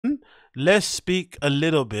let's speak a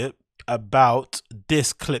little bit about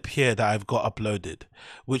this clip here that I've got uploaded,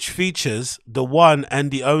 which features the one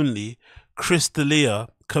and the only Chris D'Elia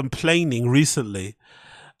complaining recently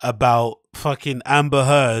about fucking Amber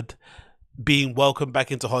Heard being welcomed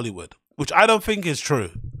back into Hollywood, which I don't think is true.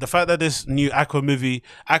 The fact that this new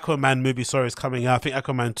Aquaman movie, sorry, is coming out, I think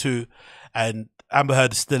Aquaman 2, and Amber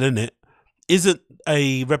Heard is still in it, isn't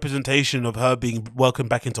a representation of her being welcomed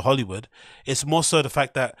back into Hollywood. It's more so the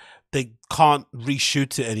fact that they can't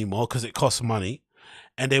reshoot it anymore because it costs money,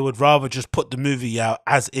 and they would rather just put the movie out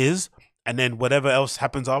as is, and then whatever else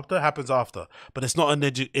happens after, happens after. But it's not an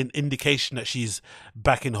indication that she's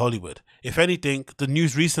back in Hollywood. If anything, the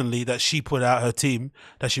news recently that she put out, her team,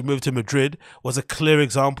 that she moved to Madrid, was a clear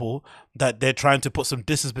example that they're trying to put some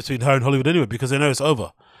distance between her and Hollywood anyway, because they know it's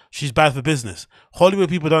over. She's bad for business. Hollywood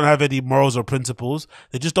people don't have any morals or principles.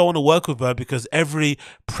 They just don't want to work with her because every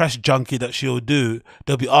press junkie that she'll do,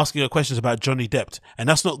 they'll be asking her questions about Johnny Depp. And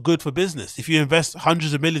that's not good for business. If you invest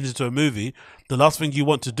hundreds of millions into a movie, the last thing you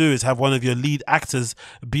want to do is have one of your lead actors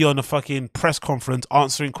be on a fucking press conference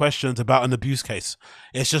answering questions about an abuse case.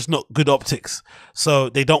 It's just not good optics. So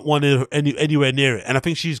they don't want it anywhere near it. And I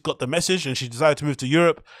think she's got the message and she decided to move to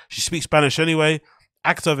Europe. She speaks Spanish anyway.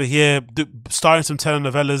 Act over here, starring some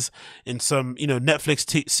telenovelas in some,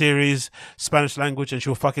 Netflix series, Spanish language, and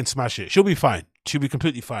she'll fucking smash it. She'll be fine. She'll be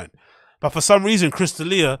completely fine. But for some reason, Chris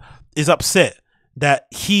D'Elia is upset that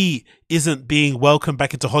he isn't being welcomed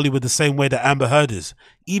back into Hollywood the same way that Amber Heard is,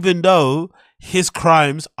 even though his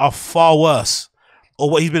crimes are far worse, or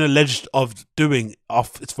what he's been alleged of doing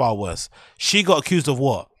it's far worse. She got accused of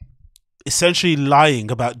what? Essentially lying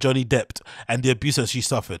about Johnny Depp and the abuse that she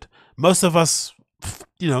suffered. Most of us,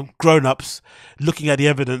 grown-ups, looking at the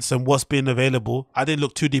evidence and what's been available, I didn't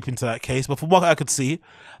look too deep into that case, but from what I could see,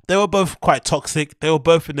 they were both quite toxic. They were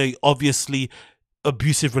both in a obviously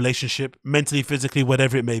abusive relationship, mentally, physically,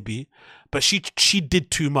 whatever it may be. But she did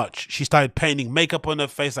too much. She started painting makeup on her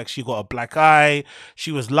face like she got a black eye. She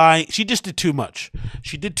was lying. She just did too much.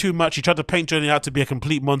 She did too much. She tried to paint Johnny out to be a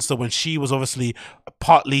complete monster when she was obviously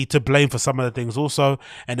partly to blame for some of the things also.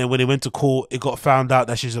 And then when it went to court, it got found out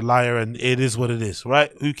that she's a liar, and it is what it is,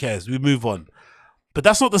 right? Who cares? We move on. But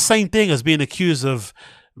that's not the same thing as being accused of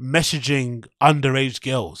messaging underage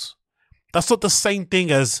girls. That's not the same thing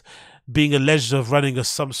as being alleged of running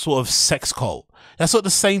some sort of sex cult. That's not the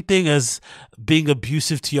same thing as being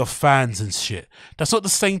abusive to your fans and shit. That's not the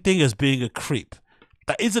same thing as being a creep.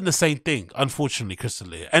 That isn't the same thing, unfortunately, Chris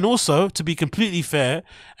D'Elia. And also, to be completely fair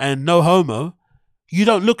and no homo, you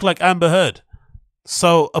don't look like Amber Heard.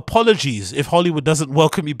 So apologies if Hollywood doesn't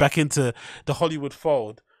welcome you back into the Hollywood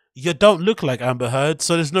fold. You don't look like Amber Heard,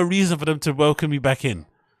 so there's no reason for them to welcome you back in.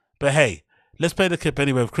 But hey, let's play the clip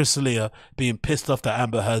anyway of Chris D'Elia being pissed off that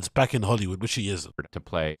Amber Heard's back in Hollywood, which she isn't. To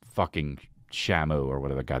play fucking Shamu or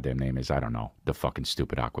whatever the goddamn name is. I don't know. The fucking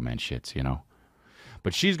stupid Aquaman shits,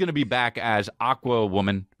 But she's going to be back as Aqua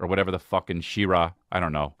Woman or whatever the fucking She-Ra. I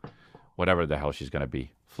don't know. Whatever the hell she's going to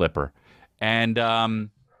be. Flipper. And,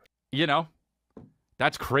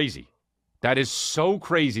 that's crazy. That is so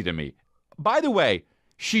crazy to me. By the way,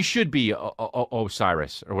 she should be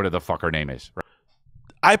Osiris or whatever the fuck her name is. Right?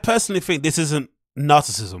 I personally think this isn't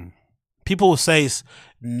narcissism. People will say it's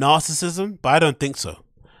narcissism, but I don't think so.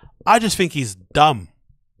 I just think he's dumb.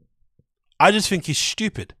 I just think he's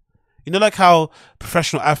stupid. Like how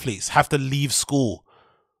professional athletes have to leave school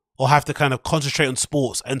or have to kind of concentrate on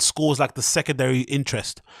sports, and school is like the secondary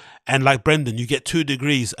interest. And like Brendan, you get 2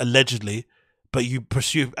 degrees allegedly, but you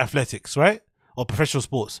pursue athletics, right? Or professional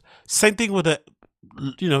sports. Same thing with a,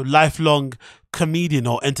 lifelong comedian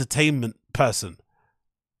or entertainment person.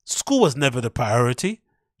 School was never the priority.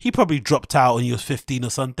 He probably dropped out when he was 15 or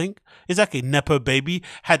something. Exactly. Nepo baby.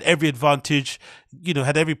 Had every advantage,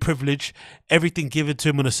 had every privilege, everything given to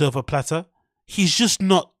him on a silver platter. He's just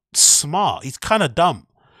not smart. He's kind of dumb.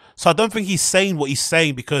 So I don't think he's saying what he's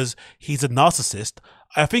saying because he's a narcissist.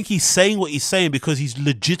 I think he's saying what he's saying because he's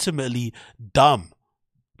legitimately dumb.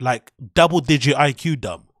 Like double-digit IQ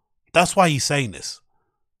dumb. That's why he's saying this.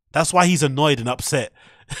 That's why he's annoyed and upset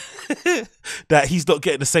that he's not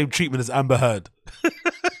getting the same treatment as Amber Heard.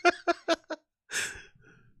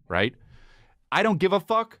 Right? I don't give a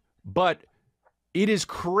fuck, but it is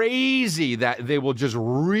crazy that they will just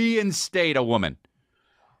reinstate a woman.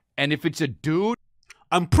 And if it's a dude...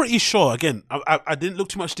 I'm pretty sure, again, I didn't look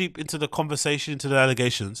too much deep into the conversation, into the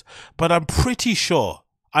allegations, but I'm pretty sure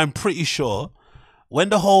when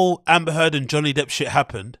the whole Amber Heard and Johnny Depp shit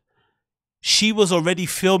happened, she was already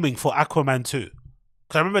filming for Aquaman 2.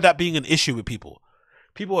 Because I remember that being an issue with people.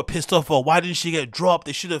 People were pissed off. Oh, why didn't she get dropped?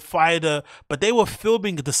 They should have fired her. But they were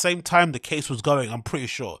filming at the same time the case was going, I'm pretty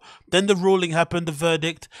sure. Then the ruling happened, the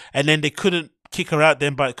verdict, and then they couldn't kick her out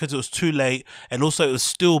then because it was too late. And also it was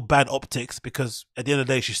still bad optics because at the end of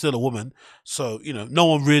the day, she's still a woman. So, you know, no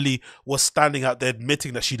one really was standing out there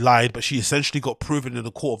admitting that she lied, but she essentially got proven in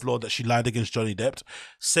the court of law that she lied against Johnny Depp.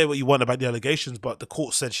 Say what you want about the allegations, but the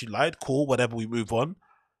court said she lied. Cool, whatever, we move on.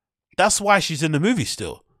 That's why she's in the movie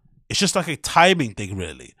still. It's just like a timing thing,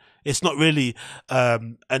 really. It's not really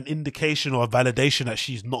an indication or a validation that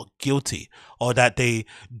she's not guilty or that they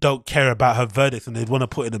don't care about her verdict and they'd want to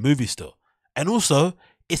put in the movie still. And also,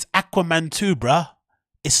 it's Aquaman 2, bruh.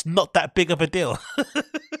 It's not that big of a deal.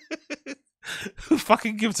 Who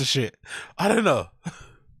fucking gives a shit? I don't know.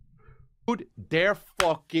 Dude, they're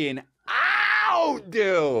fucking out,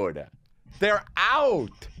 dude. They're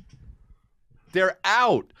out. They're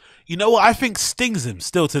out. You know what I think stings him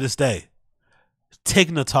still to this day? Tig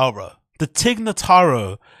Notaro. The Tig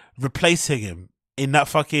Notaro replacing him in that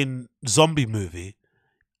fucking zombie movie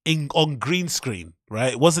on green screen,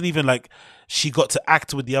 right? It wasn't even like she got to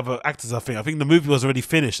act with the other actors, I think. I think the movie was already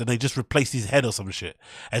finished and they just replaced his head or some shit.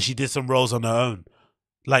 And she did some roles on her own.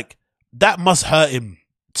 Like, that must hurt him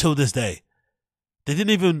till this day. They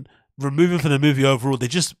didn't even remove him from the movie overall. They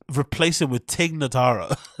just replaced him with Tig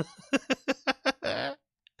Notaro.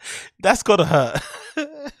 That's gotta hurt.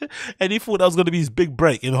 And he thought that was gonna be his big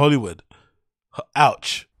break in Hollywood.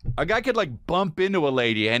 Ouch. A guy could like bump into a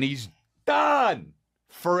lady and he's done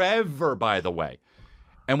forever, by the way.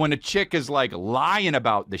 And when a chick is like lying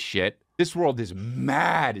about the shit, this world is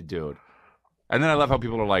mad, dude. And then I love how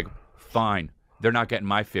people are like, fine, they're not getting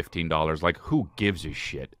my $15. Like, who gives a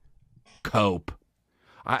shit? Cope.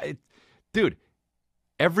 Dude,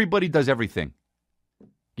 everybody does everything.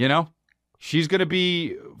 You know? She's going to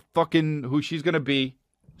be fucking who she's going to be.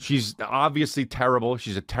 She's obviously terrible.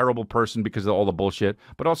 She's a terrible person because of all the bullshit.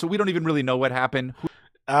 But also, we don't even really know what happened.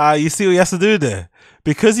 You see what he has to do there?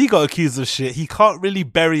 Because he got accused of shit, he can't really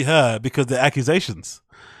bury her because of the accusations.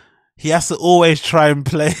 He has to always try and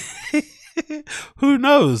play. Who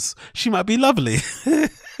knows? She might be lovely.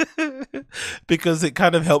 Because it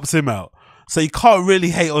kind of helps him out. So he can't really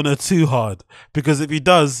hate on her too hard. Because if he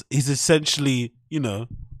does, he's essentially, you know,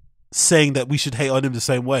 saying that we should hate on him the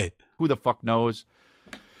same way. Who the fuck knows?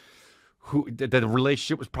 Who the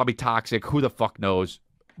relationship was probably toxic. Who the fuck knows?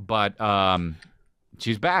 But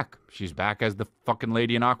she's back. She's back as the fucking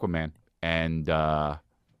lady in Aquaman. And that's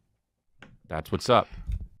what's up.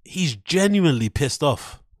 He's genuinely pissed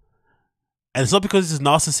off. And it's not because he's a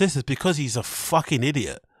narcissist. It's because he's a fucking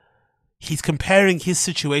idiot. He's comparing his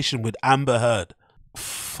situation with Amber Heard.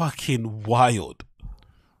 Fucking wild.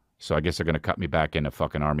 So I guess they're going to cut me back into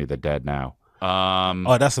fucking Army of the Dead now.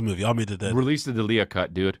 Oh, that's a movie. Army of the Dead. Release the D'Elia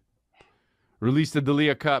cut, dude. Release the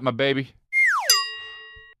D'Elia cut, my baby.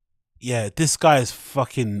 Yeah, this guy is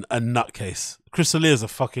fucking a nutcase. Chris D'Elia is a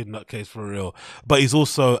fucking nutcase for real. But he's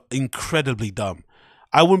also incredibly dumb.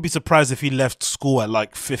 I wouldn't be surprised if he left school at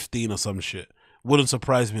like 15 or some shit. Wouldn't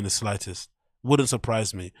surprise me in the slightest. Wouldn't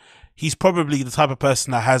surprise me. He's probably the type of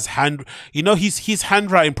person that has his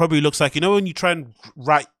handwriting probably looks like, you know, when you try and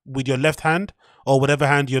write with your left hand or whatever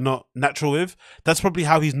hand you're not natural with, that's probably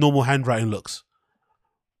how his normal handwriting looks.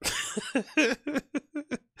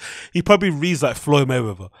 He probably reads like Floyd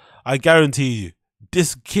Mayweather. I guarantee you,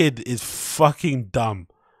 this kid is fucking dumb.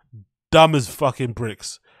 Dumb as fucking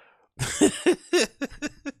bricks.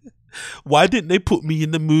 Why didn't they put me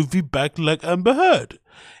in the movie back like Amber Heard?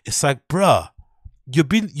 It's like, bruh, you've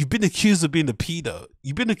been accused of being a pedo.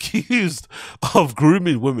 You've been accused of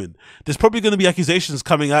grooming women. There's probably going to be accusations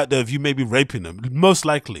coming out there of you maybe raping them. Most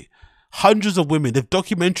likely. Hundreds of women. There's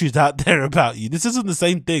documentaries out there about you. This isn't the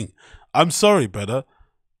same thing. I'm sorry, brother.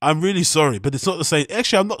 I'm really sorry, but it's not the same.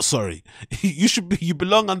 Actually, I'm not sorry. You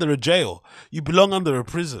belong under a jail. You belong under a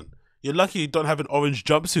prison. You're lucky you don't have an orange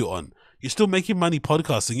jumpsuit on. You're still making money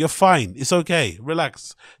podcasting. You're fine. It's okay.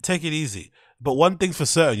 Relax. Take it easy. But one thing's for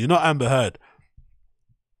certain, you're not Amber Heard.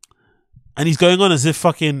 And he's going on as if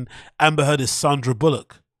fucking Amber Heard is Sandra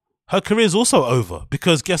Bullock. Her career is also over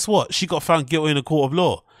because guess what? She got found guilty in a court of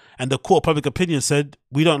law. And the court of public opinion said,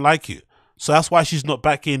 we don't like you. So that's why she's not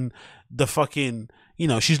back in the fucking, you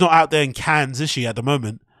know, she's not out there in Cannes, is she, at the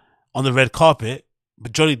moment, on the red carpet.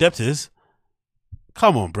 But Johnny Depp is.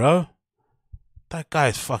 Come on, bro. That guy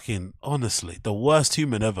is fucking, honestly, the worst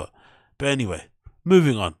human ever. But anyway,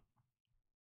 moving on.